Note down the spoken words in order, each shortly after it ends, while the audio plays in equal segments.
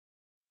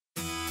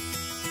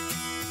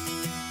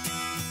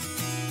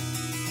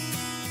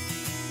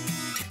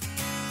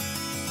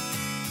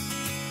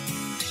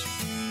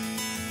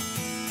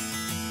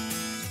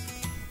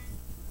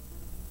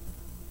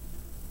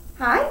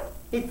Hi,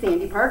 it's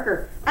Sandy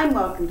Parker, and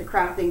welcome to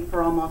Crafting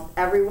for Almost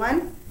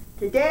Everyone.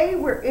 Today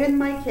we're in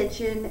my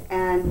kitchen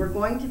and we're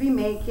going to be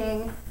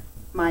making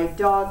my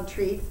dog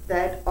treats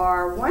that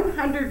are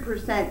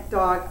 100%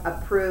 dog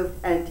approved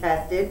and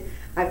tested.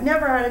 I've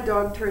never had a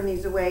dog turn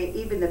these away.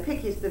 Even the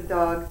pickiest of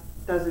dogs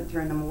doesn't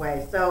turn them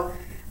away. So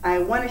I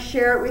want to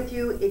share it with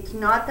you. It's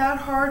not that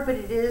hard, but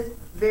it is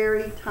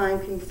very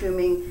time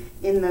consuming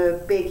in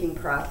the baking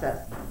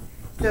process.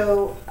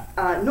 So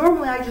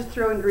normally I just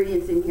throw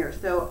ingredients in here,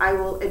 so I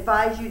will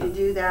advise you to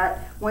do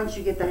that once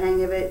you get the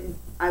hang of it.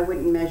 I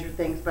wouldn't measure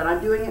things, but I'm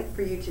doing it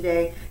for you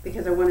today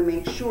because I want to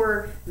make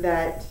sure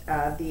that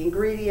the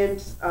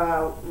ingredients,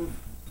 that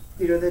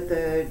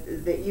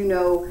you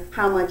know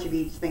how much of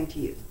each thing to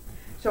use.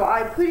 So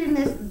I put in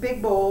this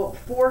big bowl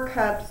 4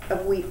 cups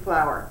of wheat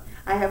flour.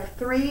 I have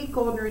 3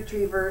 golden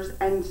retrievers,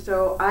 and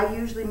so I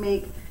usually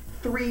make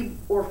 3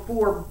 or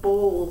 4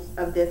 bowls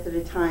of this at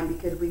a time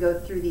because we go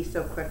through these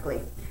so quickly.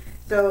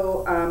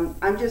 So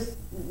I'm just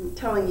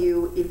telling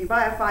you, if you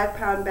buy a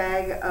 5-pound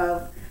bag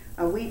of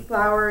wheat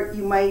flour,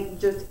 you might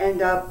just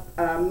end up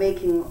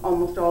making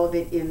almost all of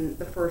it in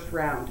the first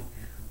round,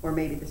 or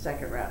maybe the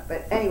second round.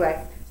 But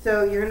anyway,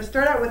 so you're going to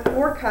start out with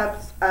 4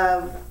 cups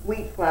of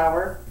wheat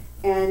flour,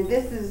 and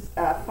this is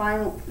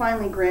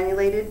finely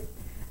granulated.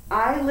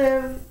 I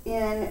live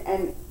in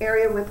an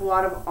area with a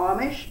lot of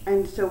Amish,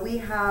 and so we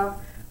have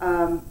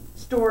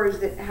stores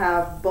that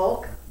have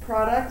bulk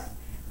products,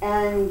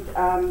 and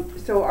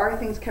so our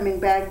things come in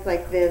bags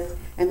like this,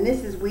 and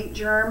this is wheat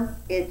germ.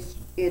 It's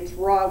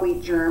raw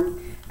wheat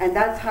germ, and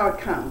that's how it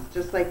comes,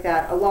 just like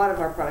that. A lot of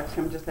our products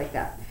come just like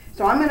that.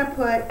 So I'm going to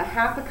put a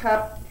 1/2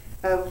 cup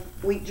of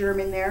wheat germ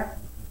in there.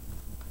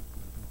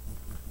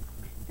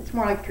 It's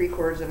more like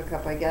 3/4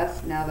 cup, I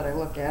guess, now that I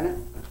look at it,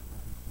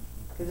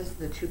 because this is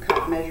the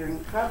 2-cup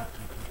measuring cup.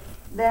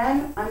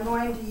 Then I'm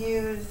going to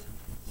use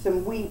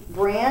some wheat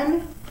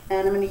bran,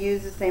 and I'm going to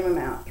use the same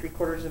amount,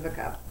 3/4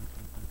 cup.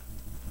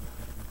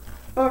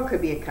 Or it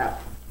could be a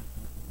cup.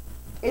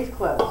 It's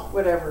close,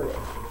 whatever it is.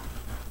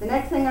 The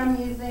next thing I'm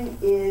using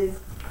is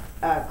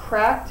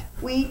cracked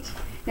wheat.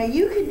 Now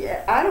you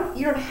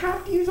don't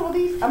have to use all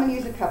these. I'm going to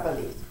use a cup of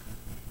these.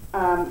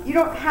 You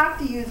don't have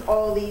to use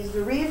all these.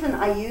 The reason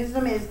I use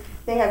them is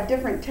they have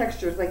different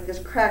textures. Like this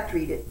cracked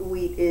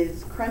wheat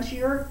is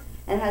crunchier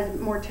and has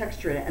more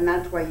texture in it, and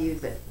that's why I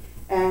use it.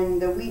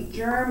 And the wheat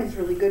germ is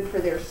really good for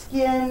their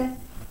skin.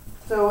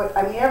 So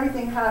I mean,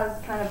 everything has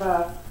kind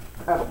of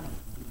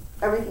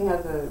everything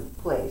has a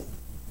place.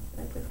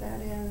 Did I put that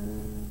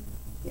in?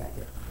 Yeah, I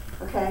did.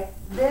 Okay,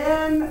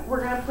 then we're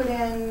going to put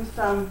in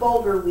some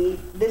bulgar wheat.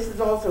 This is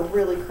also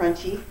really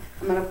crunchy.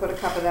 I'm going to put a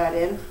cup of that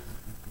in.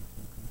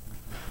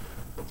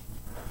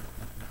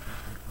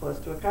 Close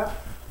to a cup.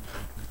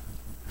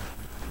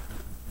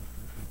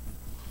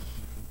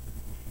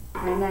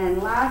 And then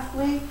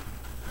lastly,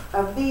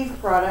 of these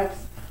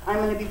products, I'm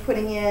going to be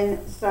putting in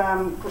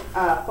some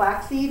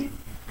flaxseed.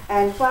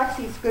 And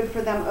flaxseed's good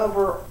for them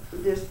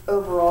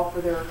overall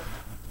for their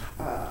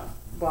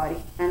body.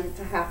 And it's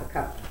a 1/2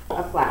 cup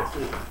of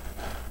flaxseed.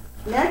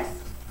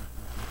 Next,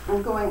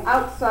 I'm going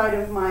outside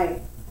of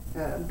my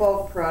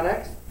bulk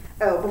products.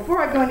 Oh,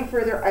 before I go any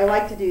further, I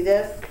like to do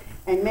this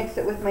and mix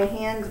it with my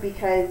hands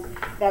because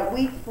that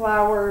wheat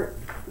flour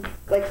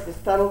likes to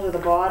settle to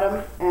the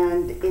bottom,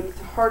 and it's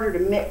harder to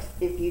mix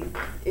if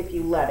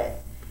you let it.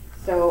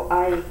 So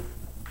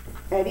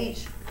at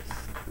each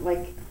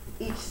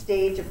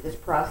stage of this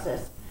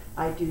process,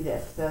 I do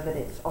this so that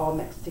it's all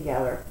mixed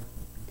together.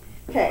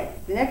 Okay,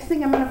 the next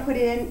thing I'm going to put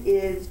in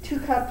is 2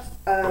 cups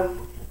of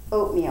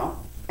oatmeal.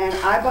 And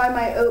I buy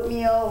my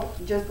oatmeal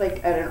just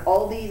like at an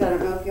Aldi's. I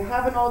don't know if you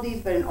have an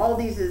Aldi's, but an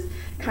Aldi's is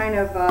kind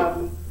of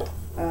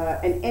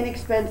an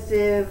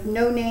inexpensive,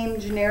 no-name,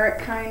 generic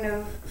kind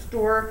of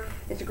store.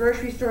 It's a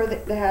grocery store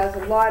that has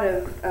a lot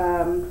of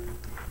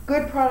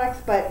good products,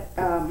 but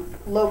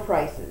low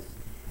prices.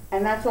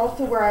 And that's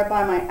also where I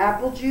buy my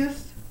apple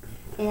juice.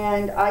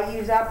 And I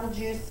use apple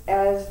juice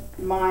as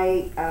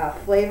my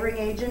flavoring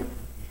agent.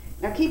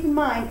 Now keep in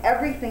mind,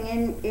 everything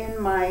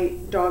in my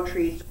dog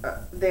treats,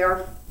 they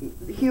are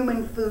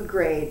human food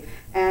grade,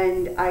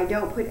 and I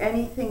don't put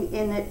anything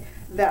in it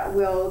that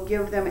will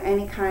give them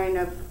any kind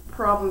of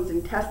problems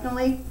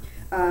intestinally.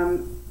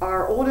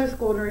 Our oldest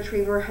golden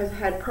retriever has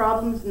had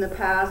problems in the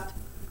past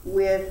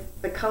with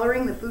the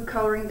coloring, the food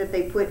coloring that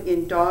they put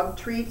in dog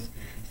treats.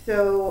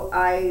 So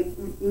I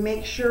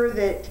make sure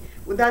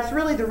that's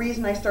really the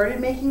reason I started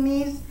making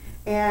these,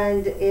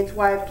 and it's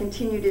why I've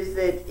continued, is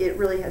that it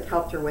really has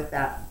helped her with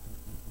that.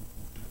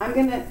 I'm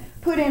going to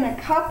put in a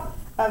cup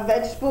of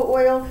vegetable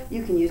oil.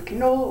 You can use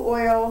canola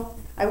oil.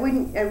 I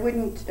wouldn't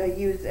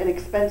use an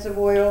expensive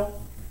oil.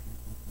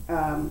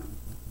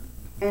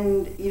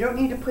 And you don't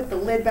need to put the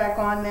lid back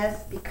on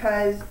this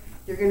because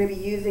you're going to be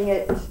using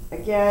it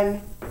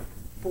again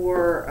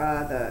for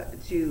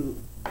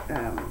to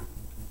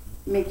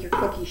make your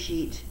cookie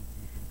sheet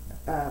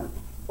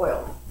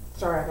oil.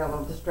 Sorry, I got a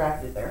little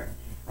distracted there.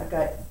 I've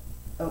got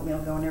oatmeal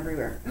going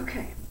everywhere.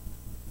 Okay.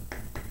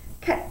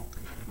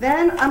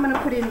 Then I'm going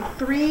to put in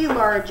 3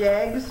 large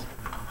eggs.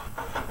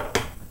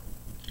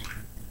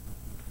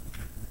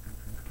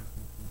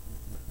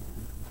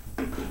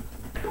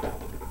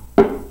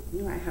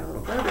 You might have a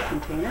little butter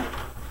container.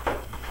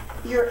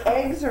 Your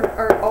eggs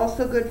are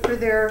also good for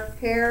their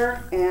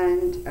hair,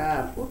 and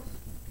whoops,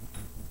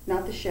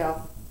 not the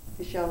shell.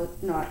 The shell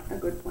is not a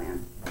good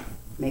plan.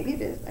 Maybe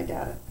it is. I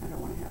doubt it. I don't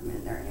want to have them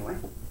in there anyway.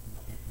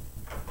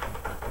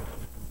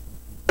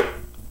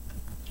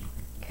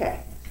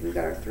 Okay, so we've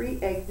got our 3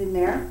 eggs in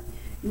there.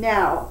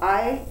 Now,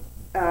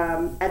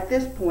 at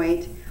this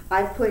point,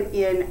 I put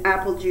in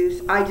apple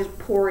juice. I just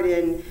pour it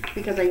in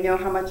because I know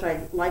how much I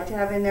like to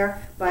have in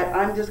there, but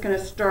I'm just going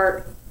to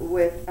start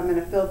with, I'm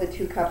going to fill the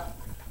 2-cup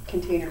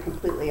container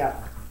completely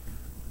up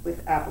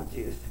with apple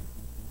juice.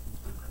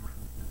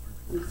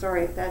 I'm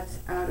sorry if that's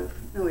out of,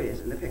 no it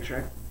is in the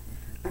picture.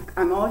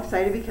 I'm all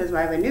excited because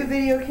I have a new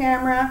video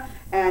camera,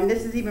 and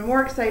this is even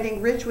more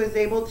exciting. Rich was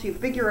able to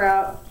figure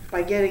out,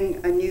 by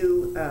getting a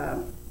new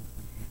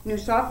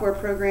software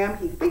program,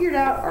 he figured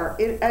out our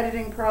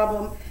editing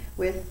problem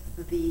with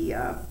the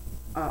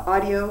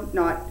audio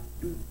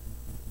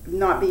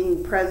not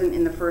being present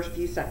in the first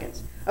few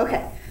seconds.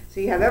 Okay, so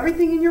you have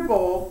everything in your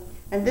bowl,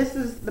 and this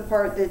is the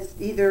part that's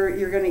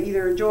you're going to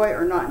either enjoy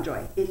or not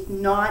enjoy. It's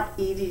not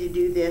easy to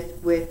do this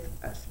with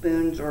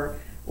spoons or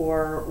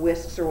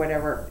whisks or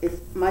whatever.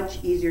 It's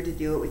much easier to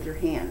do it with your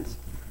hands.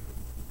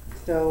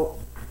 So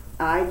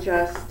I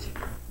just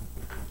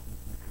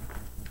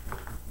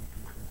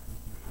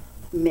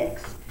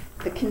mix.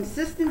 The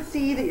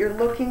consistency that you're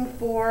looking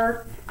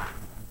for,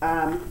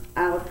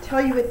 I'll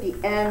tell you at the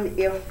end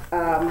if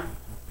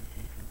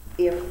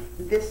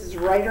this is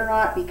right or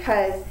not,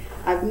 because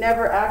I've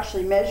never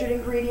actually measured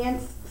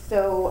ingredients,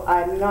 so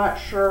I'm not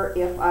sure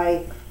if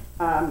my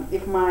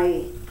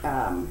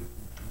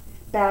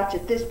batch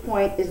at this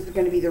point is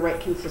going to be the right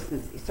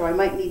consistency. So I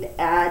might need to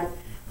add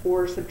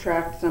or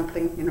subtract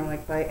something, you know,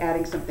 like by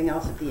adding something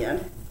else at the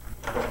end.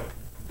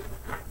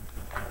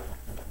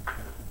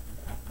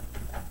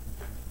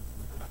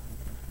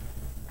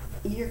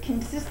 Your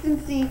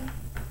consistency,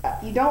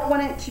 you don't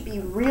want it to be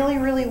really,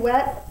 really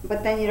wet,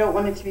 but then you don't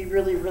want it to be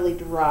really, really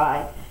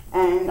dry.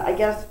 And I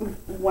guess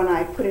when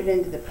I put it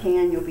into the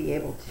pan, you'll be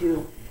able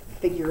to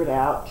figure it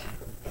out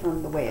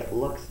from the way it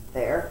looks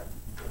there.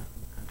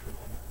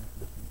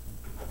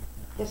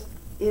 This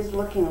is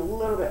looking a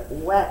little bit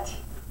wet,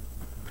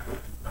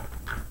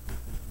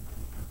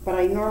 but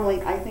I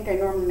think I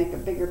normally make a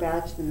bigger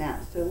batch than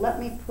that. So let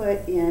me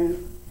put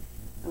in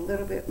a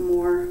little bit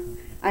more.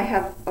 I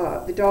have,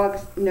 the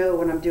dogs know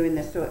when I'm doing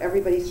this, so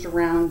everybody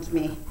surrounds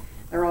me.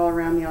 They're all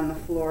around me on the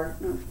floor.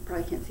 No, you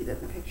probably can't see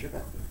that in the picture,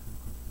 but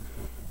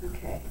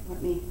okay,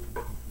 let me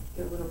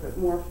get a little bit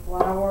more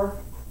flour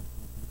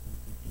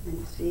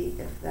and see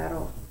if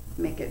that'll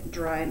make it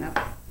dry enough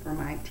for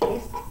my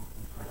taste.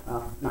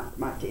 Well, not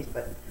my taste,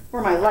 but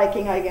for my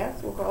liking, I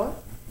guess we'll call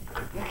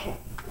it. Okay,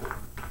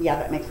 yeah,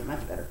 that makes it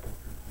much better.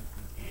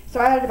 So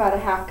I added about a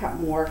 1/2 cup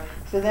more.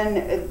 So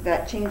then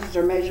that changes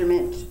our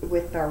measurement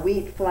with our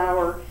wheat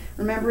flour.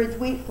 Remember, it's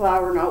wheat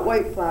flour, not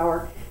white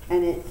flour,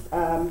 and it's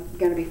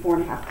going to be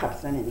 4.5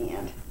 cups then in the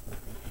end.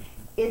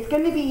 It's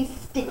going to be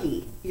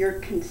sticky. Your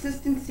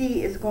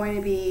consistency is going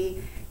to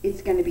be,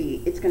 it's going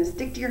to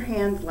stick to your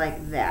hands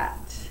like that.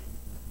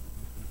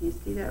 Can you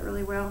see that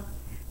really well?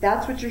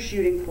 That's what you're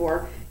shooting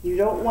for. You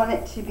don't want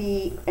it to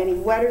be any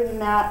wetter than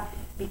that,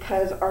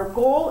 because our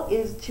goal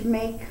is to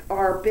make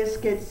our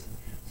biscuits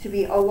to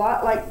be a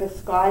lot like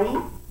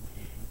biscotti,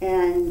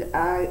 and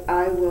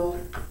I will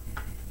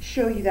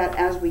show you that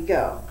as we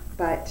go.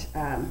 But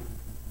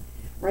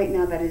right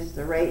now that is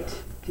the right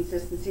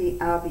consistency.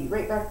 I'll be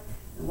right back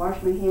and wash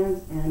my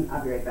hands, and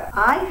I'll be right back.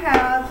 I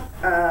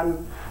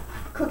have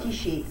cookie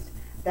sheets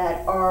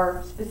that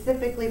are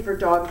specifically for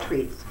dog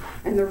treats,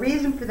 and the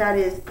reason for that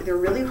is they're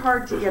really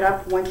hard to get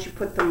up once you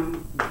put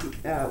them,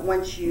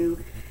 once you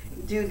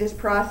do this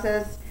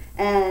process,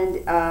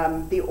 and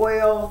the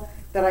oil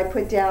that I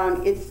put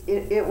down,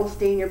 it will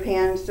stain your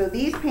pan. So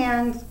these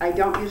pans I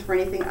don't use for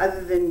anything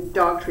other than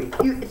dog treats.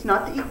 It's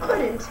not that you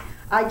couldn't,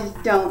 I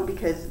just don't,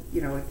 because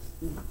you know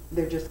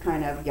they're just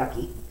kind of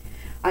yucky.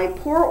 I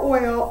pour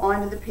oil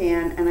onto the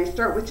pan, and I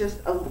start with just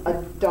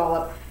a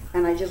dollop,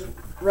 and I just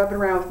rub it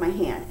around with my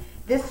hand.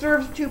 This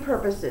serves 2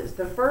 purposes.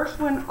 The first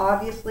one,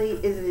 obviously,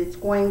 is that it's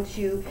going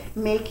to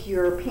make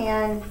your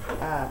pan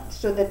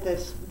so that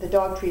the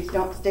dog treats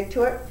don't stick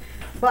to it.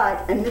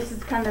 But, and this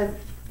is kind of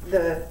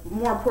the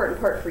more important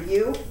part for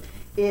you,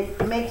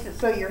 it makes it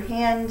so your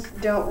hands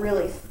don't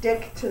really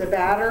stick to the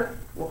batter,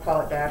 we'll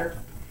call it batter,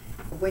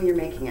 when you're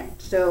making it,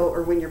 so,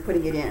 or when you're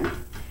putting it in.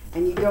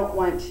 And you don't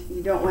want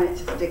it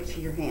to stick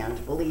to your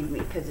hand, believe me,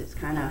 because it's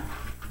kind of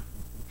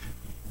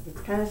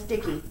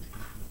sticky.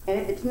 And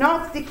if it's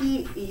not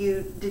sticky,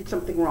 you did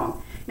something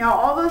wrong. Now,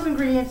 all those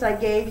ingredients I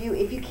gave you,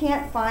 if you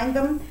can't find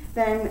them,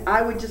 then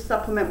I would just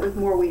supplement with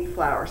more wheat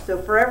flour. So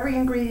for every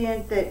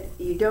ingredient that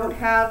you don't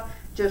have,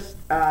 just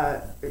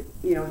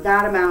you know,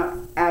 that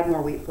amount, add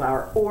more wheat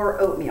flour, or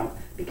oatmeal,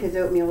 because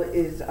oatmeal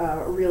is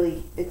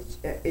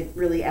it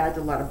really adds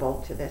a lot of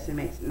bulk to this and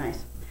makes it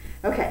nice.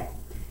 Okay,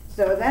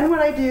 so then what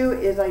I do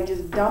is I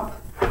just dump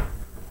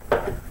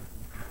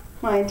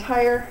my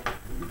entire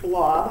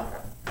blob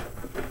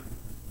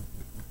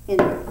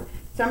into it.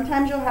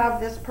 Sometimes you'll have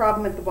this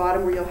problem at the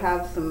bottom where you'll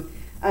have some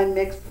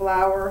unmixed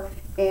flour,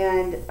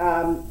 and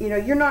you know,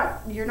 you're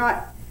not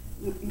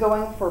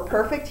going for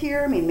perfect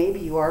here. I mean, maybe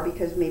you are,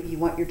 because maybe you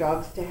want your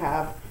dogs to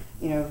have,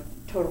 you know,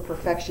 total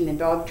perfection in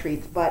dog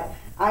treats, but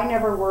I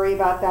never worry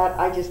about that.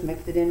 I just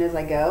mix it in as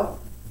I go.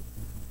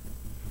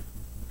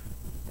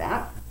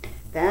 That.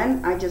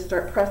 Then I just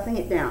start pressing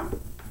it down.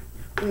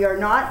 We are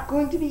not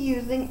going to be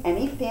using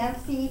any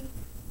fancy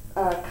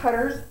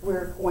cutters.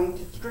 We're going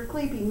to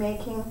strictly be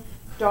making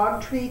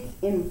dog treats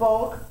in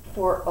bulk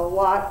for a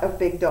lot of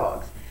big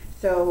dogs.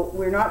 So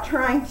we're not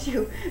trying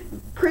to,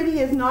 pretty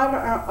is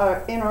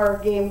not in our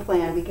game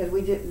plan, because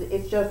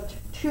it's just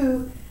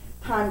too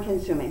time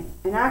consuming.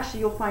 And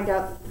actually you'll find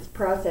out that this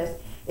process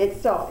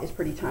itself is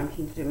pretty time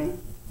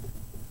consuming.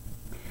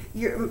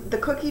 The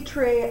cookie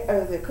tray,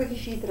 or the cookie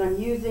sheet that I'm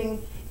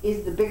using,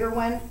 is the bigger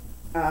one.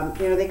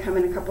 You know, they come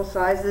in a couple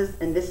sizes,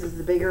 and this is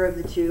the bigger of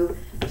the two,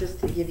 just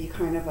to give you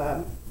kind of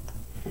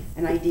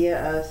an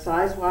idea of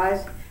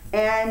size-wise.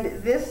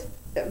 And this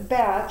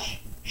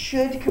batch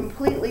should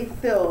completely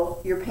fill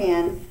your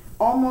pan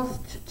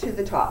almost to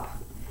the top.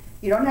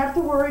 You don't have to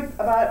worry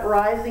about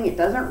rising. It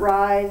doesn't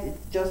rise.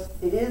 It's just,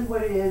 it is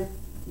what it is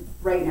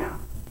right now.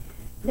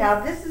 Now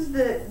this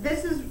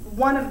is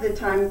one of the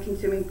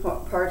time-consuming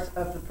parts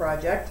of the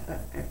project.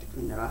 I have to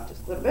clean that off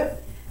just a little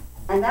bit.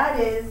 And that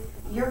is,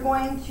 you're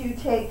going to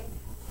take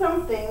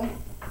something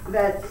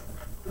that's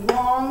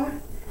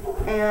long,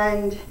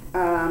 and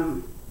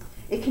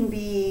it can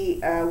be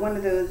one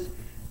of those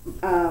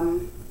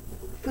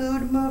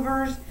food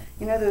movers,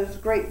 you know, those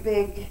great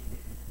big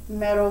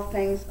metal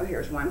things. Oh,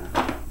 here's one.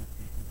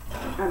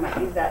 I might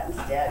use that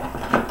instead.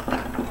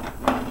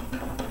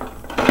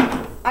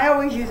 I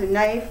always use a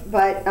knife,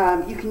 but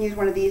you can use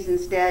one of these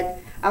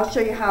instead. I'll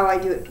show you how I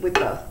do it with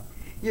both.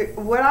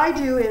 What I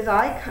do is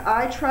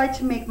I try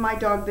to make my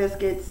dog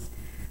biscuits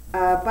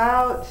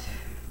about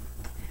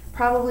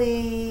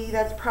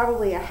that's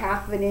probably a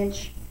 ½ of an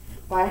inch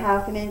by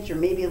 ½ an inch, or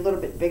maybe a little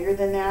bit bigger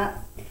than that.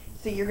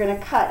 So you're going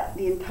to cut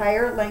the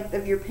entire length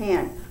of your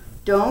pan.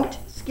 Don't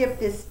skip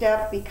this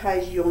step,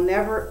 because you'll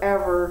never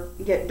ever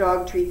get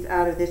dog treats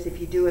out of this if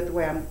you do it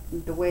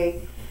the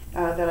way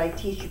that I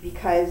teach you,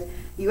 because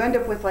you end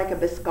up with like a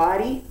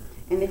biscotti.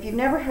 And if you've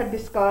never had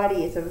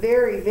biscotti, it's a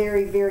very,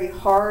 very, very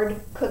hard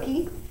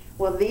cookie.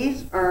 Well,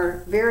 these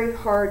are very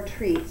hard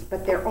treats,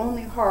 but they're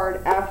only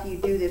hard after you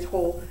do this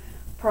whole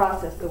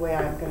process the way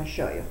I'm going to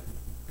show you.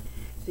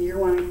 So you're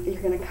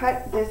going to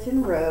cut this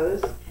in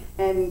rows,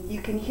 and you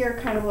can hear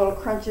kind of little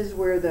crunches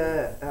where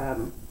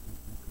the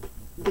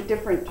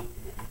different,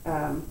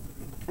 I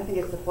think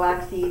it's the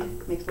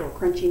flaxseed, makes a little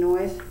crunchy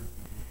noise.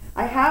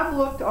 I have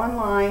looked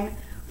online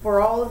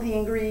for all of the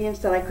ingredients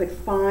that I could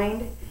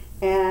find,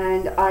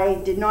 and I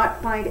did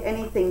not find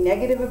anything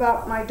negative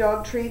about my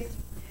dog treats.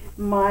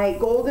 My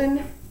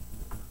golden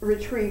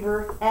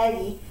retriever,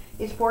 Aggie,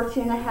 is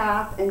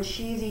 14½, and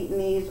she's eaten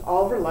these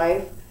all of her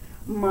life.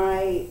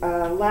 My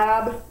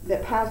lab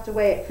that passed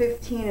away at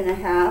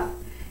 15½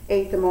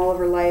 ate them all of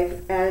her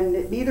life,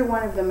 and neither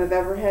one of them have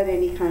ever had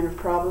any kind of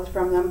problems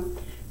from them.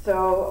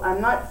 So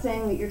I'm not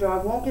saying that your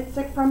dog won't get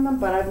sick from them,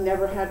 but I've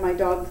never had my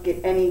dogs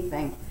get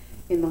anything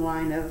in the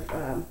line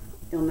of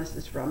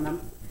illnesses from them.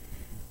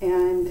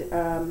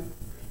 And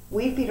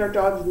we feed our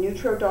dogs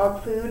Nutro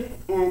dog food,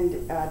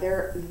 and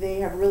they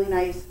have really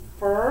nice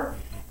fur,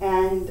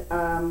 and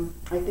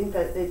I think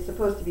that it's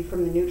supposed to be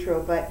from the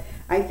Nutro, but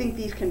I think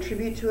these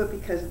contribute to it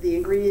because the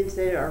ingredients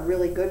in it are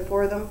really good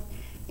for them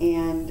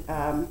and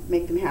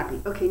make them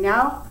happy. Okay,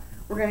 now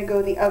we're going to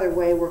go the other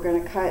way. We're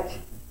going to cut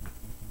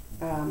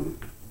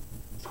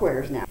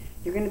squares now.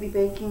 You're going to be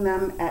baking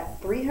them at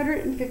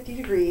 350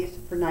 degrees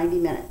for 90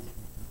 minutes.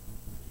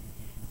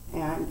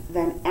 And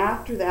then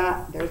after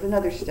that, there's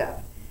another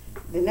step.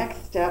 The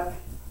next step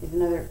is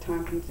another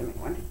time-consuming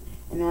one,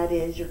 and that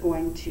is you're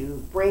going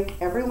to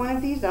break every one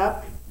of these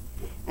up,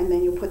 and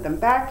then you'll put them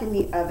back in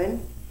the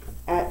oven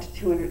at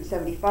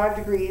 275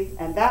 degrees,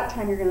 and that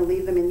time you're going to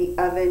leave them in the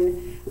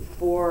oven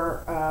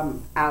for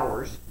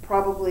hours,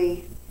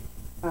 probably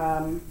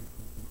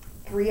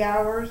 3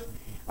 hours.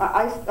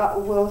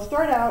 We'll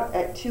start out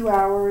at 2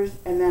 hours,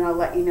 and then I'll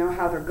let you know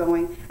how they're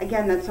going.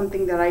 Again, that's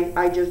something that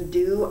I just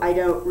do. I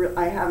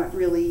haven't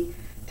really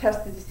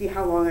tested to see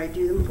how long I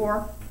do them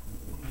for.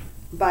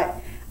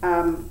 But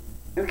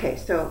okay,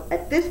 so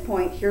at this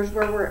point, here's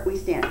where we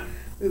stand.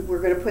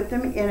 We're going to put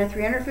them in a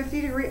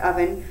 350-degree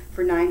oven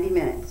for 90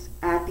 minutes.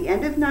 At the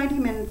end of 90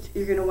 minutes,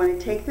 you're going to want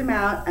to take them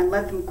out and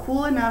let them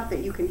cool enough that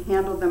you can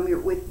handle them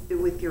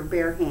with your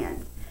bare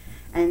hands.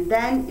 And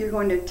then you're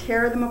going to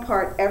tear them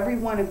apart, every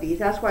one of these.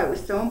 That's why it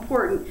was so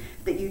important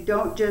that you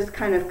don't just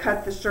kind of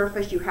cut the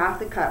surface. You have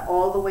to cut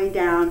all the way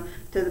down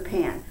to the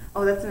pan.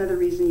 Oh, that's another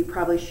reason you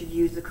probably should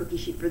use the cookie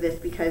sheet for this,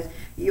 because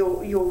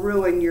you'll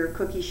ruin your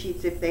cookie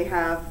sheets if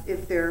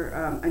they're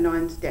a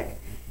non-stick.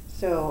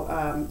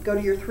 So go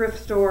to your thrift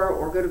store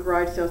or go to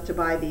garage sales to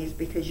buy these,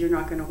 because you're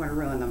not going to want to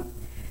ruin them.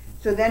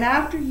 So then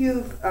after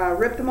you've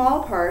ripped them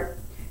all apart,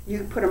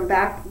 You put them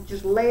back,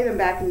 just lay them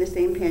back in the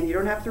same pan. You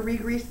don't have to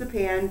re-grease the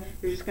pan.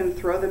 You're just going to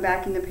throw them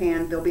back in the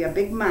pan. There'll be a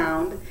big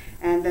mound,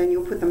 and then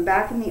you'll put them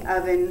back in the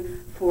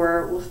oven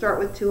for, we'll start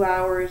with 2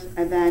 hours,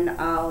 and then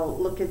I'll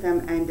look at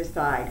them and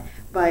decide.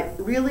 But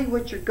really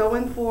what you're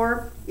going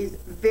for is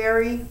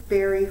very,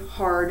 very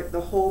hard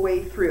the whole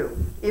way through.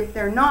 If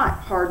they're not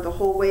hard the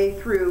whole way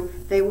through,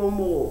 they will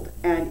mold.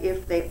 And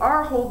if they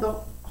are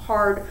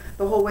hard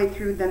the whole way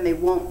through, then they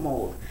won't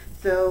mold.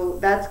 So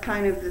that's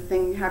kind of the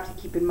thing you have to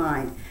keep in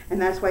mind.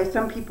 And that's why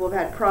some people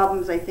have had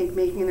problems, I think,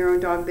 making their own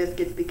dog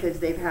biscuits, because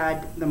they've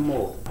had the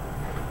mold.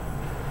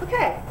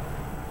 Okay,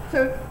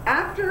 so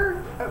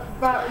after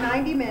about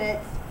 90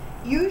 minutes,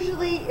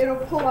 usually it'll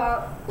pull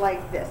out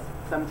like this.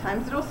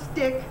 Sometimes it'll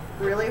stick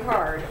really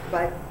hard,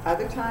 but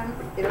other times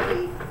it'll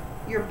be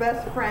your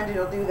best friend,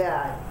 it'll do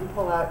that and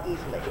pull out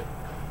easily.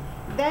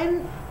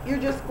 Then you're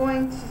just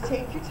going to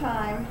take your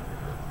time,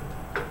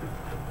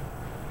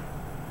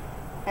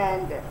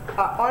 and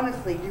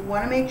honestly, you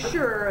want to make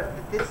sure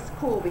that this is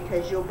cool,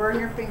 because you'll burn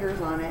your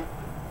fingers on it,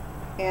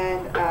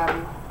 and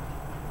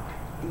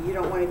you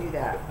don't want to do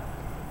that.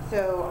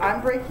 So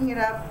I'm breaking it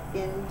up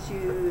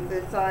into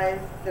the size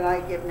that I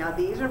give. Now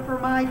these are for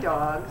my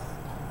dogs.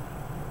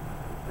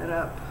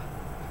 Up.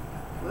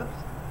 Whoops.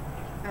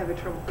 I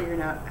have trouble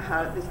figuring out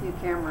how this new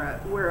camera,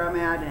 where I'm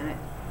at in it.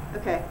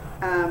 Okay.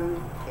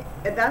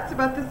 That's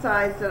about the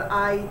size that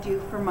I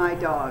do for my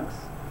dogs.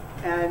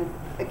 And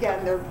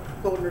again, they're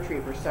golden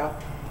retrievers, so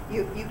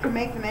you can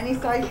make them any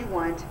size you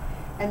want,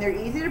 and they're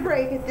easy to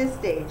break at this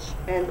stage.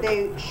 And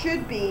they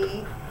should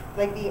be,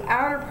 like, the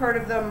outer part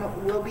of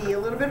them will be a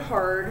little bit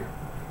hard,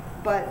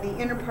 but the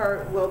inner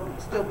part will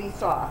still be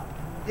soft.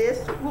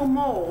 This will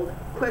mold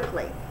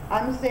quickly.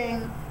 I'm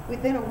saying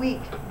within a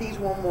week these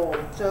will mold,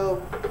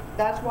 so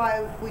that's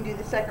why we do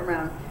the second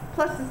round.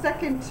 Plus the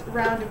second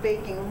round of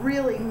baking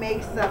really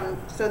makes them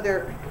so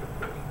they're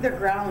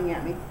growling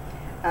at me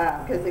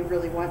because they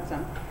really want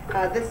some.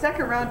 The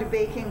second round of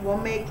baking will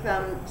make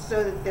them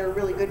so that they're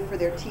really good for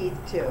their teeth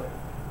too.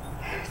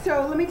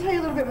 So let me tell you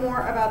a little bit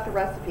more about the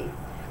recipe.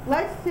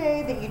 Let's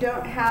say that you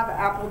don't have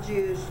apple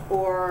juice,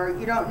 or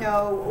you don't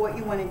know what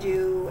you want to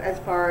do as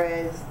far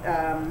as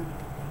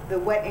the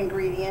wet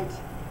ingredient.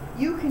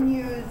 You can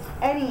use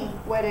any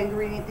wet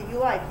ingredient that you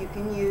like. You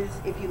can use,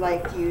 if you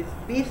like to use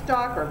beef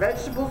stock or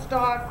vegetable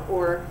stock,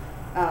 or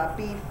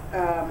beef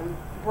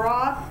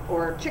broth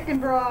or chicken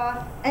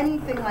broth,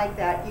 anything like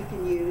that you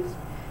can use.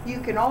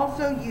 You can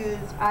also use,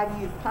 I've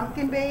used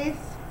pumpkin base,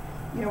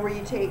 you know, where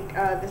you take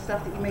the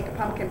stuff that you make a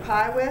pumpkin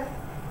pie with.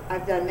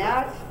 I've done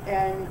that,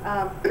 and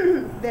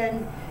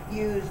then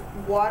use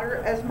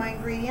water as my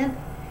ingredient.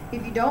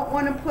 If you don't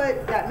want to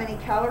put that many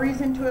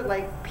calories into it,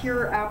 like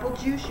pure apple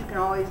juice, you can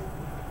always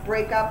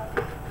break up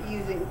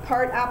using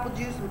part apple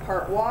juice and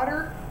part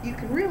water. You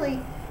can really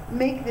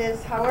make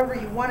this however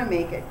you want to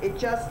make it. It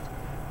just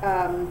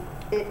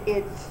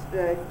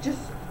just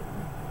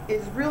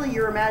is really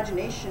your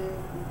imagination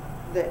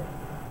that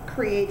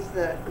creates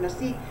the. Now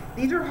see,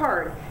 these are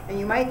hard, and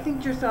you might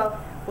think to yourself,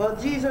 well,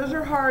 geez, those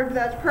are hard,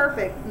 that's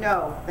perfect.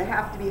 No, they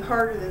have to be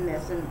harder than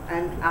this,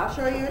 and I'll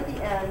show you at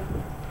the end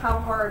how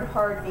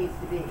hard needs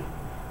to be.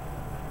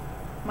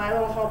 My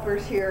little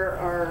helpers here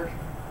are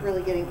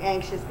really getting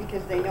anxious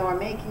because they know I'm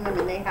making them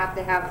and they have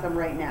to have some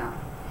right now.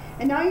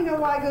 And now you know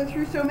why I go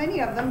through so many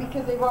of them,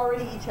 because they've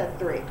already each had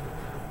 3.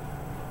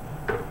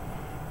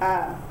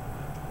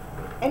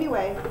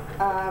 Anyway,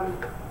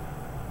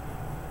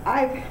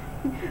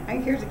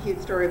 here's a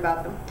cute story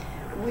about them.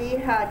 We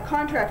had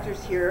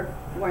contractors here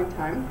one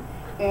time,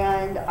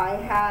 and I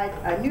had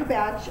a new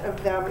batch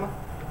of them,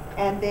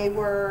 and they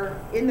were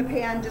in the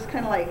pan just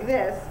kind of like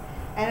this,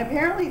 and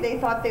apparently they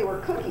thought they were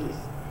cookies,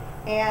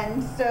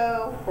 and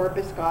so, or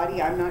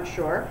biscotti, I'm not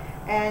sure,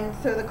 and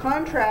so the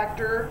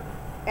contractor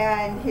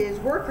and his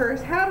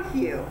workers had a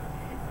few,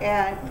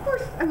 and of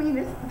course, I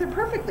mean, they're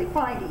perfectly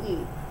fine to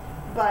eat,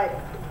 but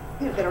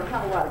you know, they don't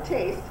have a lot of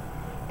taste.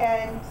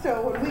 And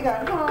so when we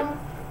got home,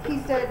 he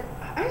said,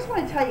 I just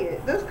want to tell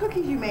you, those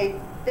cookies you made,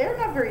 they're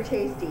not very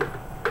tasty.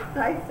 And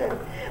I said,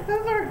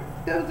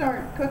 those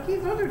aren't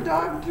cookies, those are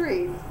dog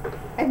treats.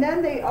 And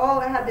then they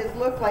all had this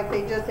look like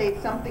they just ate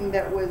something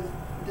that was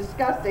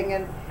disgusting,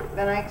 and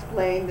then I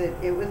explained that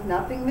it was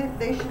nothing that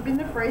they should have been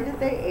afraid that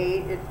they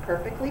ate. It's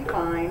perfectly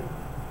fine.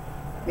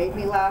 Made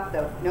me laugh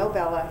though. No,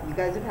 Bella, you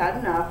guys have had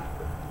enough.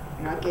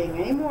 You're not getting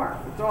any more,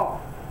 that's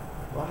all.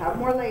 We'll have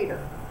more later.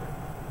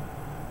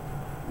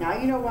 Now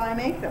you know why I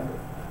make them.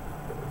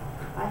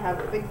 I have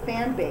a big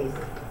fan base.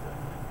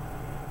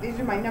 These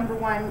are my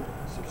 #1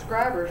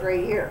 subscribers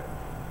right here.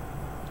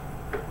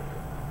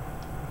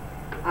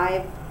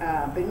 I've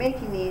been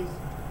making these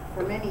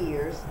for many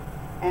years,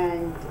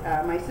 and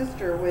my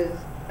sister was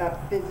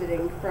up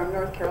visiting from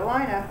North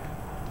Carolina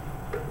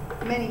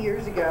many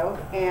years ago,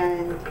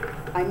 and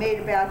I made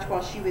a batch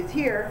while she was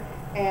here,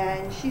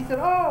 and she said,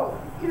 oh,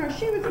 you know,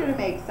 she was going to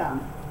make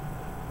some.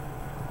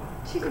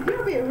 She said, it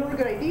would be a really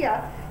good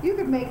idea. You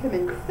could make them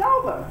and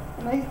sell them.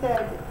 And I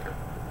said,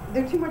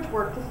 they're too much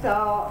work to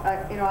sell.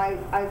 You know,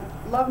 I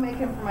love making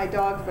them for my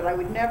dogs, but I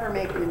would never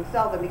make them and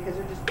sell them because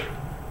they're just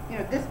you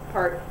know, this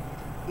part,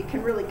 you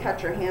can really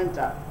cut your hands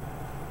up.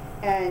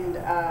 And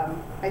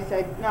I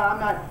said, no, I'm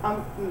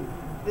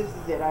not, this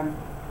is it, I'm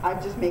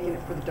just making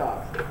it for the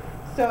dogs.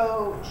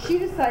 So she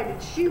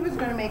decided she was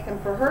going to make them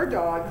for her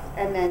dogs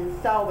and then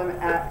sell them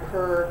at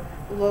her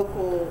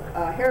local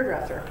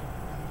hairdresser.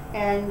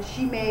 And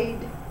she made,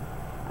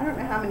 I don't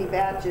know how many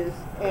batches,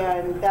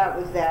 and that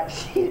was that.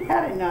 She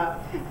had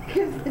enough,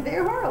 because they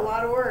are a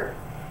lot of work.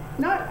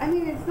 I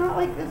mean, it's not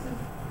like this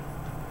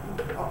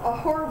is a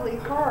horribly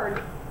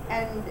hard,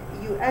 and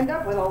you end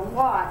up with a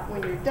lot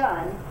when you're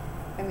done.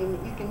 I mean,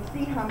 you can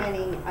see how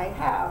many I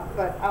have,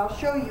 but I'll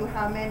show you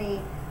how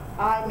many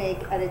I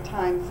make at a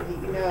time so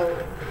that you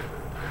know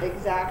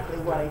exactly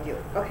what I do.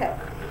 Okay,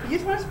 you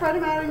just want to spread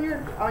them out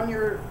on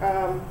your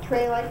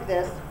tray like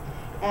this,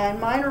 and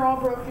mine are all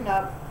broken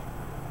up.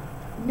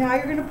 Now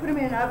you're going to put them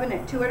in an oven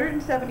at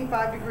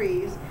 275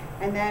 degrees,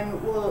 and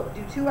then we'll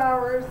do 2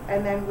 hours,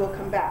 and then we'll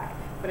come back.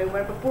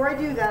 But before I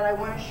do that, I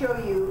want to show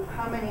you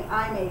how many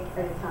I make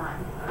at a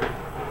time.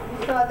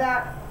 You saw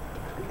that.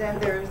 Then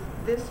there's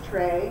this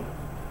tray,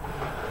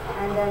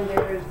 and then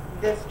there's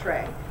this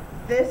tray.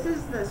 This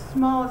is the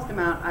smallest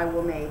amount I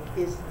will make,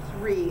 is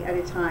 3 at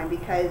a time,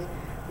 because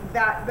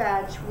that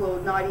batch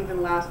will not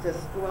even last us,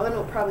 well,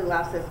 it'll probably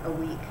last us a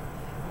week.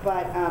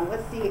 But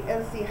let's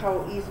see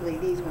how easily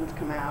these ones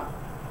come out.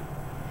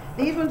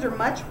 These ones are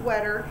much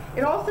wetter.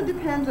 It also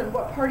depends on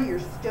what part of your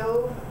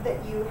stove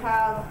that you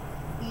have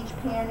each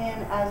pan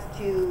in as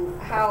to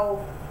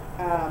how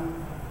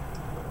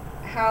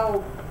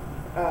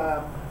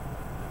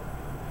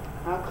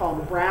I'll call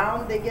them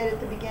brown they get at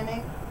the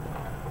beginning.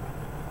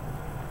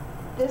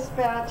 This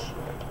batch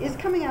is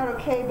coming out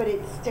okay, but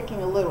it's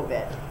sticking a little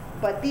bit.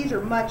 But these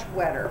are much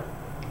wetter.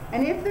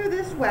 And if they're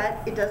this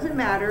wet, it doesn't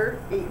matter.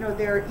 You know,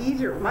 they're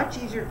much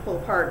easier to pull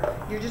apart.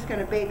 You're just going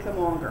to bake them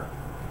longer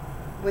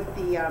with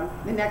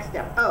the next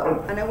step.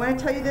 Oh, and I want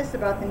to tell you this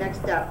about the next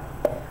step.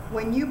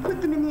 When you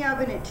put them in the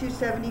oven at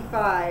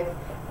 275,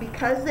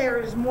 because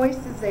they're as moist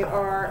as they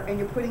are, and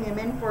you're putting them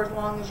in for as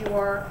long as you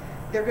are,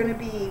 there's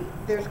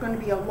going to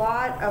be a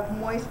lot of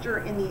moisture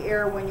in the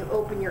air when you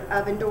open your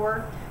oven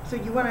door. So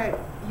you want to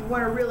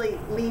really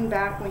lean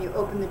back when you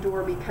open the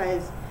door,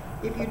 because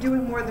if you're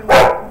doing more than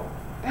one,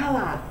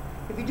 Bella,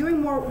 if you're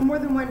doing more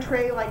than one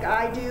tray like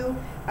I do,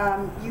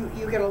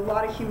 you get a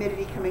lot of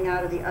humidity coming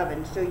out of the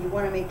oven. So you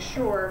want to make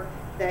sure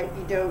that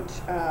you don't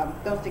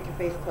stick your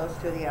face close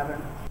to the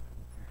oven.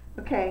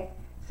 Okay,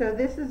 so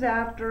this is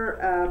after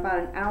about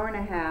an hour and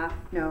a half.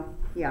 No,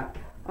 yeah,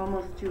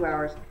 almost 2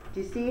 hours. Do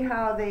you see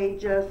how they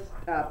just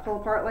pull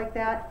apart like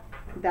that?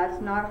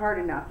 That's not hard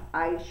enough.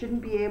 I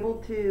shouldn't be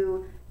able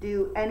to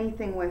do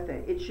anything with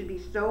it. It should be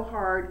so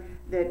hard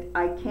that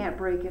I can't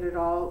break it at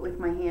all with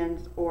my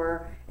hands,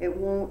 or it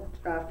won't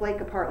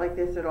flake apart like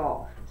this at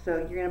all. So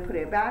you're going to put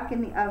it back in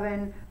the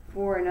oven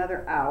for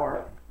another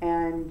hour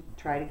and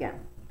try it again.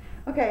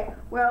 Okay,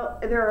 well,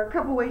 there are a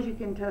couple ways you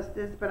can test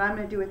this, but I'm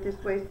going to do it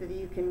this way so that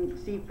you can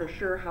see for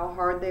sure how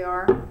hard they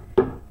are.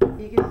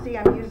 You can see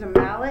I'm using a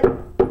mallet,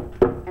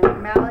 and a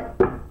mallet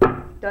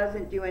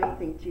doesn't do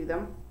anything to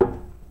them.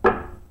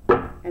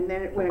 And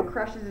then when it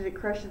crushes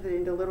it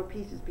into little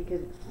pieces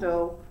because it's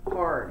so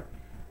hard.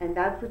 And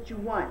that's what you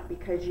want,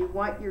 because you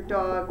want your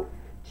dog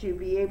to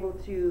be able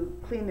to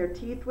clean their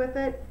teeth with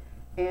it,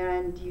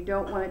 and you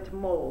don't want it to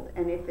mold.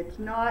 And if it's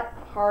not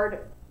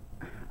hard,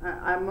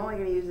 I'm only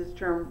going to use this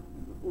term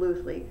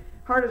loosely,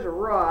 hard as a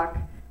rock,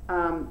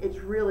 it's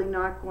really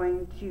not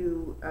going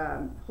to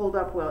hold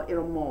up well.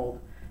 It'll mold.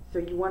 So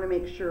you want to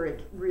make sure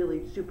it's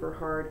really super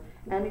hard.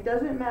 And it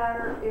doesn't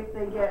matter if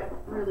they get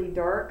really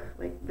dark,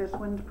 like this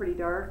one's pretty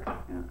dark.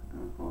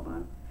 Hold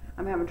on.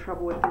 I'm having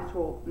trouble with this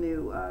whole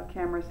new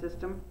camera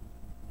system.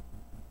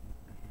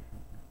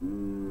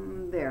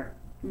 There.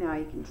 Now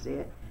you can see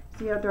it.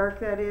 See how dark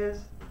that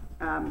is?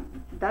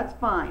 That's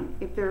fine.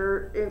 If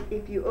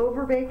you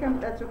overbake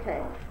them, that's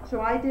okay. So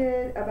I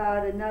did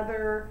about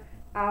another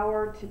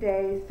hour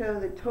today. So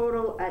the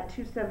total at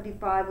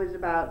 275 was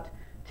about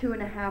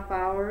 2.5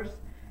 hours.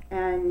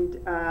 And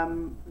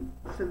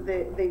so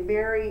they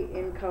vary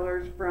in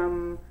colors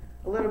from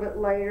a little bit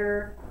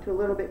lighter to a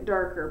little bit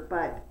darker.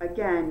 But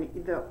again,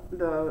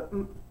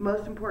 the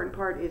most important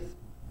part is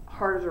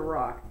hard as a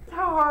rock. It's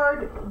how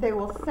hard they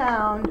will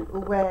sound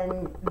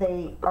when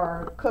they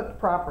are cooked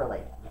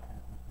properly.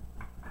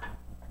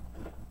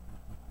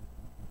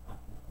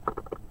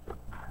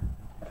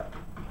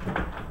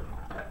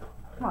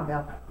 Come on,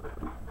 Bill.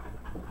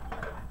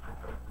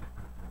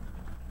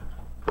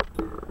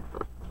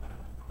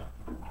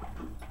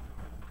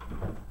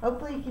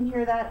 Hopefully you can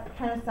hear that. It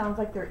kind of sounds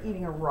like they're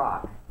eating a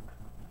rock.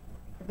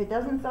 If it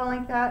doesn't sound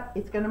like that,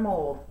 it's going to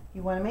mold.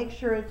 You want to make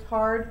sure it's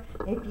hard.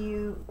 If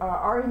you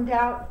are in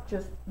doubt,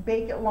 just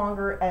bake it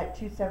longer at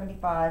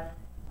 275.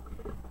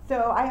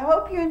 So I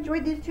hope you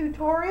enjoyed this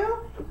tutorial,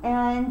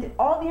 and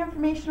all the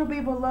information will be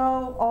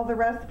below. All the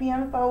recipe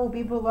info will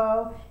be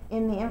below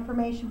in the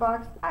information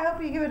box. I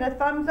hope you give it a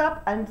thumbs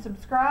up and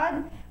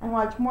subscribe and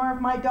watch more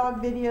of my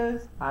dog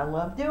videos. I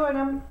love doing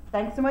them.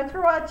 Thanks so much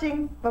for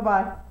watching.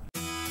 Bye-bye.